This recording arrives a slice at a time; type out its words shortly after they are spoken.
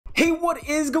What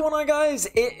is going on, guys?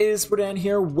 It is Spartan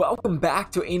here. Welcome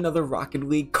back to another Rocket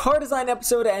League car design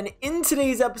episode, and in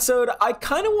today's episode I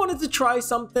kind of wanted to try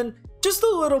something just a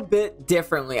little bit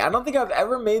differently. I don't think I've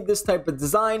ever made this type of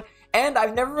design, and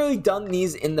I've never really done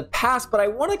these in the past, but I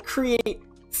want to create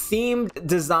themed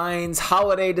designs,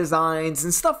 holiday designs,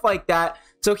 and stuff like that.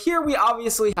 So here we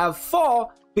obviously have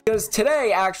fall, because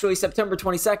today, actually September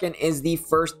 22nd, is the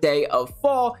first day of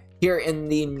fall here in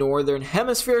the northern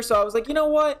hemisphere. So I was like, you know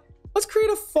what, let's create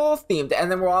a fall themed, and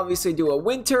then we'll obviously do a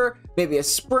winter, maybe a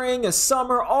spring, a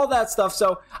summer, all that stuff.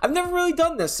 So I've never really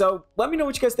done this, so let me know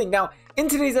what you guys think. Now in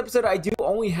today's episode I do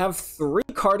only have 3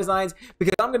 car designs,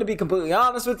 because I'm going to be completely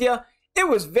honest with you, it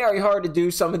was very hard to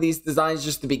do some of these designs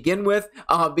just to begin with,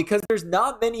 because there's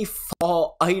not many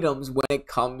fall items when it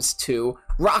comes to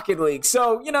Rocket League.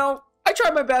 So, you know, I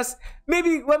tried my best.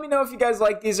 Maybe let me know if you guys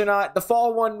like these or not. The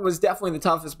fall one was definitely the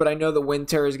toughest, but I know the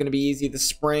winter is going to be easy. The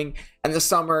spring and the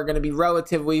summer are going to be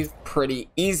relatively pretty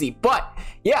easy. But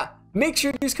yeah, make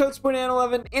sure to use code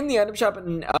SPARTAN11 in the item shop.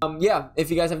 And yeah,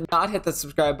 if you guys have not hit the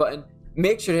subscribe button,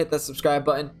 make sure to hit the subscribe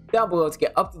button down below to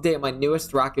get up to date on my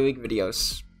newest Rocket League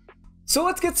videos. So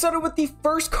let's get started with the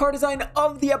first car design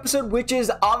of the episode, which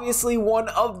is obviously one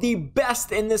of the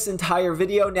best in this entire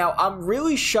video. Now, I'm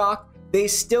really shocked they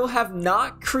still have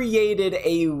not created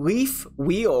a leaf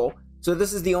wheel. So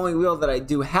this is the only wheel that I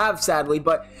do have, sadly.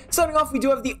 But starting off, we do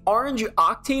have the orange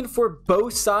octane for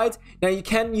both sides. Now you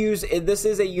can use, this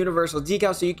is a universal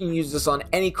decal, so you can use this on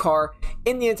any car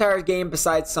in the entire game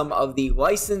besides some of the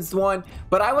licensed one.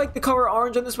 But I like the color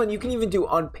orange on this one. You can even do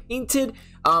unpainted.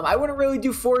 I wouldn't really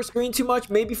do forest green too much.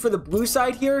 Maybe for the blue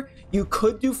side here, you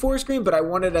could do forest green, but I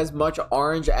wanted as much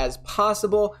orange as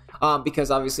possible,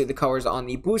 because obviously the colors on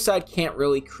the blue side can't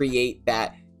really create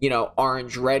that, you know,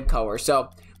 orange red color. So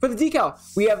for the decal,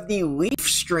 we have the Leaf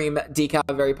Stream decal,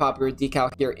 a very popular decal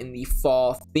here in the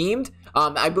fall themed.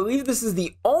 I believe this is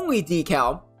the only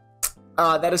decal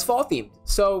that is fall themed.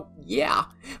 So yeah,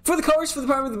 for the colors for the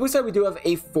primary of the blue side, we do have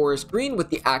a forest green with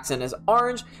the accent as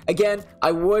orange. Again,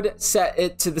 I would set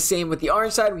it to the same with the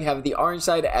orange side. We have the orange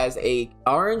side as a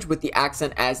orange with the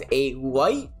accent as a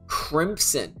light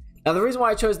crimson. Now, the reason why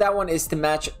I chose that one is to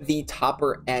match the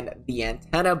topper and the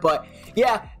antenna. But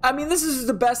yeah, I mean, this is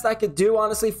the best I could do,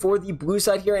 honestly, for the blue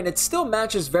side here. And it still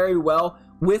matches very well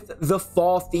with the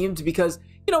fall themed because,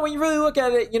 you know, when you really look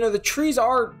at it, you know, the trees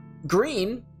are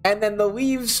green and then the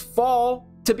leaves fall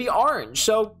to be orange.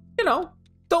 So, you know,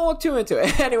 don't look too into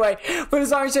it. Anyway, for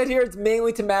this orange side here, it's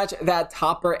mainly to match that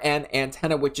topper and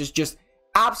antenna, which is just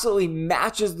absolutely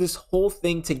matches this whole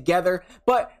thing together.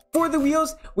 But for the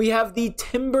wheels, we have the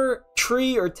timber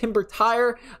tree or timber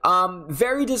tire.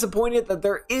 Very disappointed that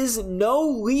there is no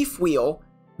leaf wheel,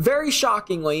 very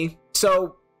shockingly.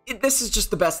 So this is just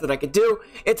the best that I could do.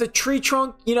 It's a tree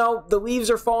trunk, you know, the leaves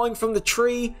are falling from the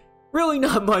tree. Really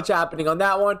not much happening on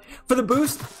that one. For the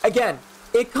boost, again,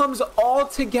 it comes all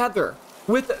together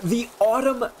with the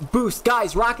autumn boost.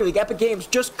 Guys, Rocket League, Epic Games,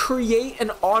 just create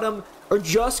an autumn, or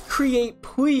just create,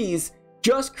 please,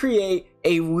 just create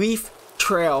a leaf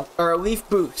trail or a leaf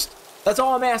boost. That's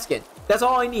all I'm asking. That's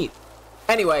all I need.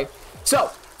 Anyway, so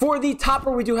for the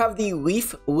topper, we do have the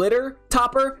leaf litter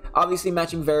topper, obviously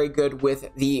matching very good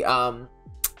with the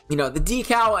you know, the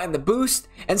decal and the boost.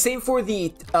 And same for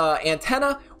the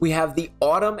antenna, we have the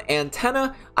autumn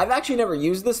antenna. I've actually never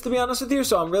used this, to be honest with you,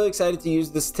 so I'm really excited to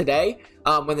use this today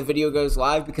when the video goes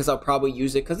live, because I'll probably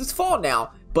use it because it's fall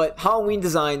now. But Halloween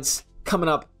designs coming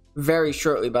up very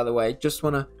shortly, by the way. Just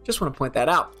wanna point that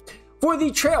out. For the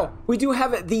trail, we do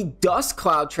have the Dust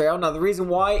Cloud Trail. Now, the reason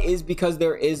why is because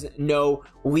there is no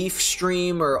leaf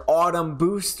stream or autumn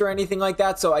boost or anything like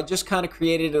that. So I just kind of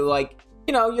created it like,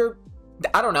 you know,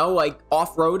 I don't know, like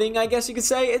off-roading, I guess you could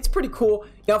say. It's pretty cool.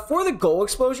 Now, for the goal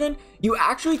explosion, you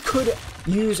actually could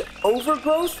use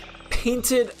Overgrowth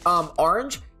painted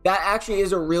orange. That actually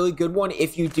is a really good one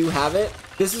if you do have it.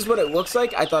 This is what it looks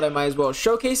like. I thought I might as well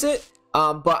showcase it.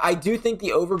 But I do think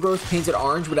the Overgrowth painted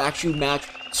orange would actually match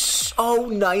so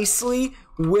nicely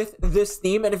with this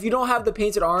theme. And if you don't have the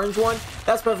painted orange one,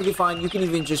 that's perfectly fine. You can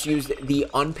even just use the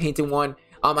unpainted one.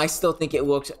 I still think it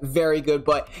looks very good.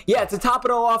 But yeah, to top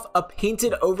it all off, a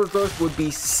painted Overgrowth would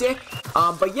be sick.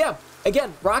 But yeah,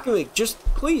 again, Rocket League, just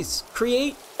please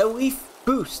create a leaf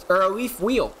boost or a leaf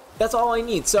wheel. That's all I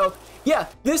need. So yeah,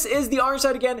 this is the orange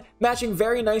side again, matching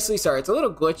very nicely. Sorry, it's a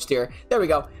little glitched here. There we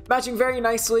go. Matching very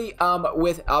nicely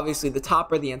with obviously the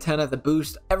topper, the antenna, the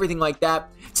boost, everything like that.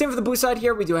 Same for the blue side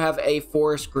here. We do have a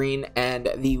forest green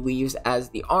and the leaves as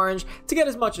the orange to get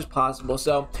as much as possible.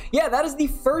 So yeah, that is the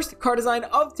first car design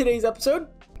of today's episode.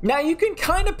 Now you can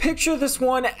kind of picture this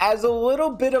one as a little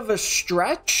bit of a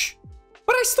stretch,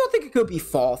 but I still think it could be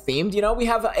fall themed. You know, we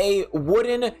have a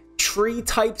wooden tree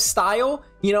type style.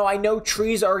 You know, I know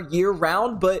trees are year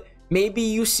round, but maybe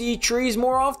you see trees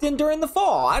more often during the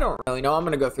fall. I don't really know. I'm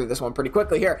going to go through this one pretty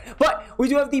quickly here. But we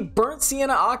do have the Burnt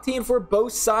Sienna Octane for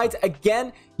both sides.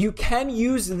 Again, you can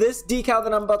use this decal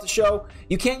that I'm about to show.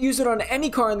 You can't use it on any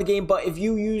car in the game, but if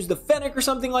you use the Fennec or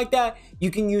something like that,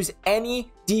 you can use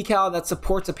any decal that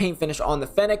supports a paint finish on the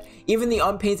Fennec. Even the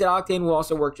unpainted Octane will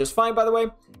also work just fine, by the way.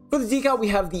 For the decal, we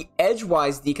have the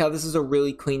Edgewise decal. This is a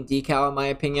really clean decal in my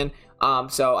opinion.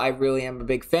 So I really am a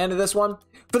big fan of this one.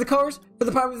 For the colors, for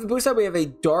the primary of the blue side, we have a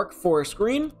dark forest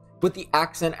green with the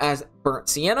accent as burnt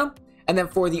sienna. And then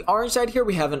for the orange side here,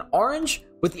 we have an orange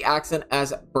with the accent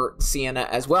as burnt sienna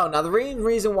as well. Now, the main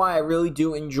reason why I really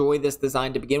do enjoy this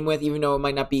design to begin with, even though it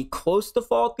might not be close to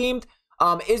fall themed,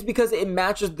 is because it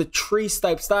matches the tree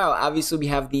type style. Obviously, we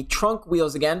have the trunk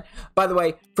wheels again. By the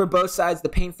way, for both sides, the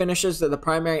paint finishes, so the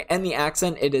primary and the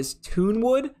accent, it is Toon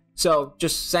Wood. So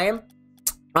just saying.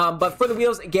 But for the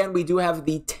wheels, again, we do have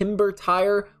the Timber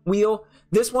Tire wheel.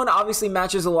 This one obviously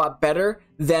matches a lot better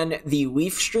than the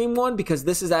Leaf Stream one because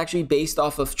this is actually based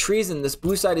off of trees, and this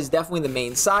blue side is definitely the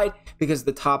main side because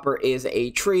the topper is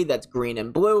a tree that's green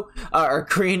and blue, or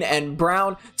green and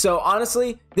brown. So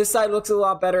honestly, this side looks a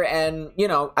lot better, and you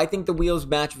know, I think the wheels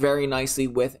match very nicely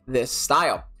with this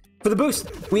style. For the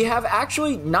boost, we have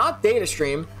actually not Data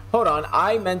Stream. Hold on,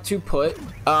 I meant to put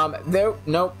there.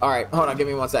 Nope. All right, hold on, give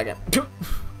me 1 second.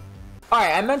 All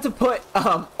right, I meant to put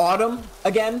Autumn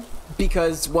again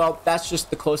because, well, that's just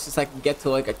the closest I can get to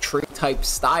like a tree type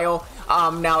style.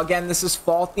 Now again, this is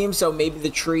fall themed, so maybe the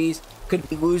trees could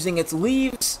be losing its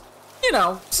leaves, you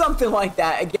know, something like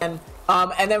that again.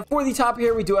 And then for the top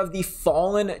here, we do have the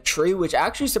Fallen Tree, which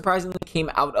actually surprisingly came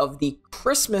out of the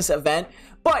Christmas event,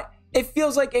 but it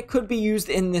feels like it could be used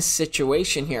in this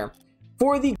situation here.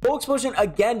 For the Gold Explosion,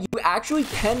 again, you actually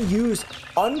can use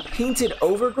unpainted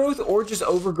Overgrowth or just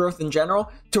Overgrowth in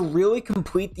general to really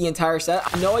complete the entire set.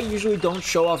 I know I usually don't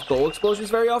show off Gold Explosions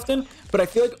very often, but I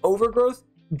feel like Overgrowth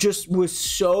just was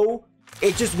so,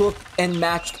 it just looked and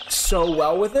matched so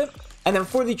well with it. And then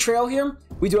for the trail here,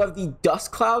 we do have the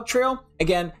Dust Cloud Trail.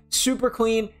 Again, super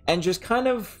clean and just kind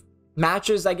of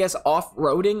matches, I guess,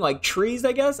 off-roading like trees,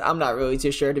 I guess. I'm not really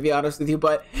too sure, to be honest with you,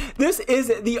 but this is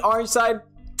the orange side.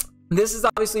 This is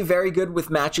obviously very good with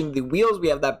matching the wheels. We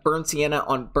have that burnt sienna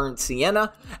on burnt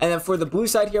sienna. And then for the blue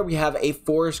side here, we have a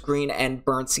forest green and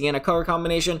burnt sienna color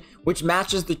combination, which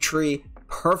matches the tree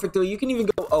perfectly. You can even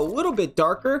go a little bit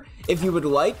darker if you would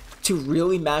like to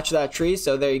really match that tree.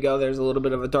 So there you go. There's a little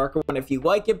bit of a darker one if you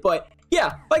like it. But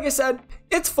yeah, like I said,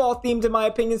 it's fall themed in my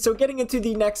opinion. So getting into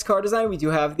the next car design, we do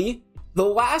have the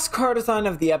last car design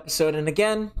of the episode. And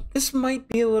again, this might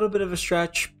be a little bit of a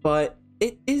stretch, but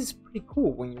it is pretty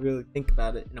cool when you really think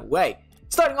about it in a way.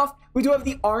 Starting off, we do have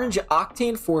the orange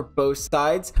Octane for both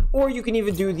sides, or you can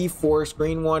even do the forest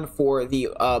green one for the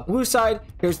blue side.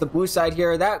 Here's the blue side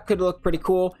here. That could look pretty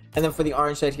cool. And then for the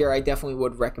orange side here, I definitely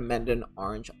would recommend an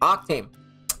orange Octane.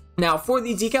 Now for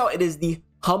the decal, it is the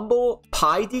Humble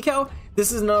Pie decal.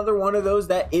 This is another one of those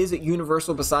that is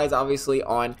universal besides obviously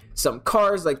on some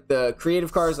cars, like the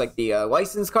creative cars, like the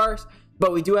licensed cars.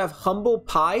 But we do have Humble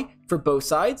Pie for both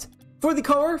sides. For the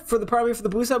color, for the primary, for the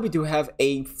blue side, we do have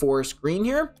a forest green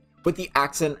here with the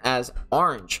accent as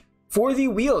orange. For the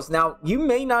wheels, now you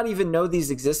may not even know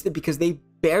these existed because they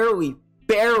barely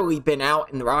been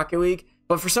out in the Rocket League,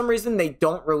 but for some reason they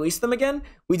don't release them again.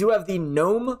 We do have the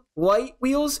Gnome Light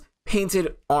wheels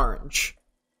painted orange.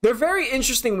 They're very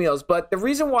interesting wheels, but the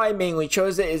reason why I mainly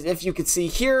chose it is if you could see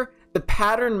here, the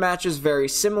pattern matches very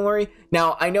similarly.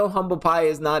 Now, I know Humble Pie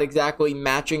is not exactly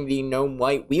matching the Gnome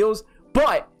Light wheels,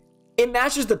 but it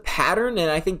matches the pattern, and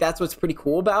I think that's what's pretty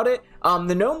cool about it.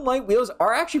 The Gnome Light wheels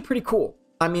are actually pretty cool.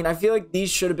 I mean, I feel like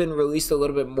these should have been released a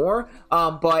little bit more.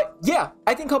 But yeah,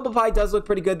 I think Humble Pie does look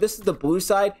pretty good. This is the blue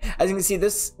side. As you can see,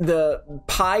 the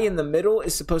pie in the middle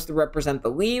is supposed to represent the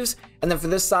leaves. And then for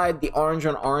this side, the orange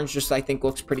on orange just, I think,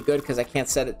 looks pretty good because I can't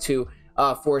set it to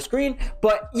forest green.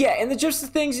 But yeah, and the gist of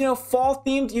things, you know, fall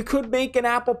themed, you could make an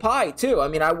apple pie too. I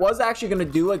mean, I was actually going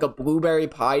to do like a blueberry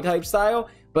pie type style,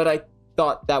 but I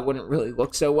thought that wouldn't really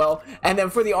look so well. And then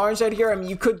for the orange side here, I mean,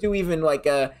 you could do even like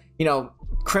a, you know,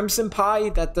 crimson pie.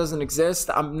 That doesn't exist.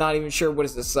 I'm not even sure. What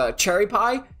is this? Cherry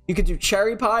pie? You could do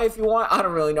cherry pie if you want. I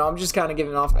don't really know. I'm just kind of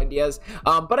giving off ideas.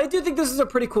 But I do think this is a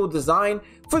pretty cool design.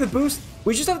 For the boost,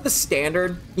 we just have the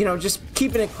standard, you know, just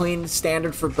keeping it clean,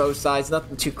 standard for both sides.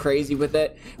 Nothing too crazy with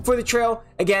it. For the trail,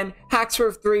 again,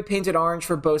 Hackswerve 3 painted orange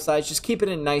for both sides. Just keeping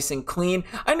it nice and clean.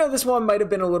 I know this one might have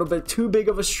been a little bit too big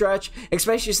of a stretch,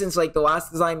 especially since like the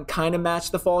last design kind of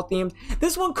matched the fall themed.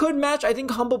 This one could match. I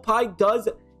think Humble Pie does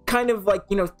kind of like,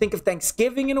 you know, think of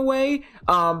Thanksgiving in a way,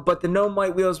 but the gnome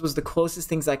white wheels was the closest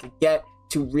things I could get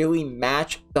to really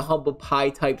match the humble pie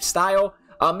type style.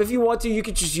 If you want to, you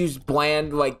could just use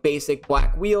bland, like basic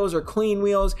black wheels or clean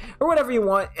wheels or whatever you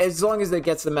want, as long as it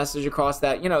gets the message across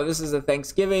that, you know, this is a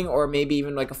Thanksgiving or maybe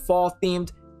even like a fall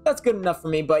themed. That's good enough for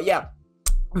me. But yeah,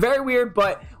 very weird,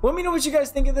 but let me know what you guys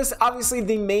think of this. Obviously,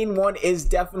 the main one is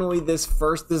definitely this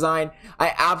first design.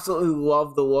 I absolutely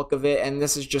love the look of it, and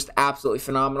this is just absolutely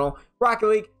phenomenal. Rocket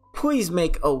League, please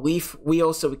make a leaf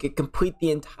wheel so we can complete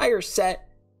the entire set,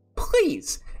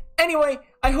 please. Anyway,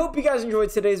 I hope you guys enjoyed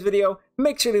today's video.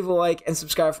 Make sure to leave a like and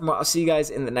subscribe for more. I'll see you guys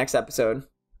in the next episode.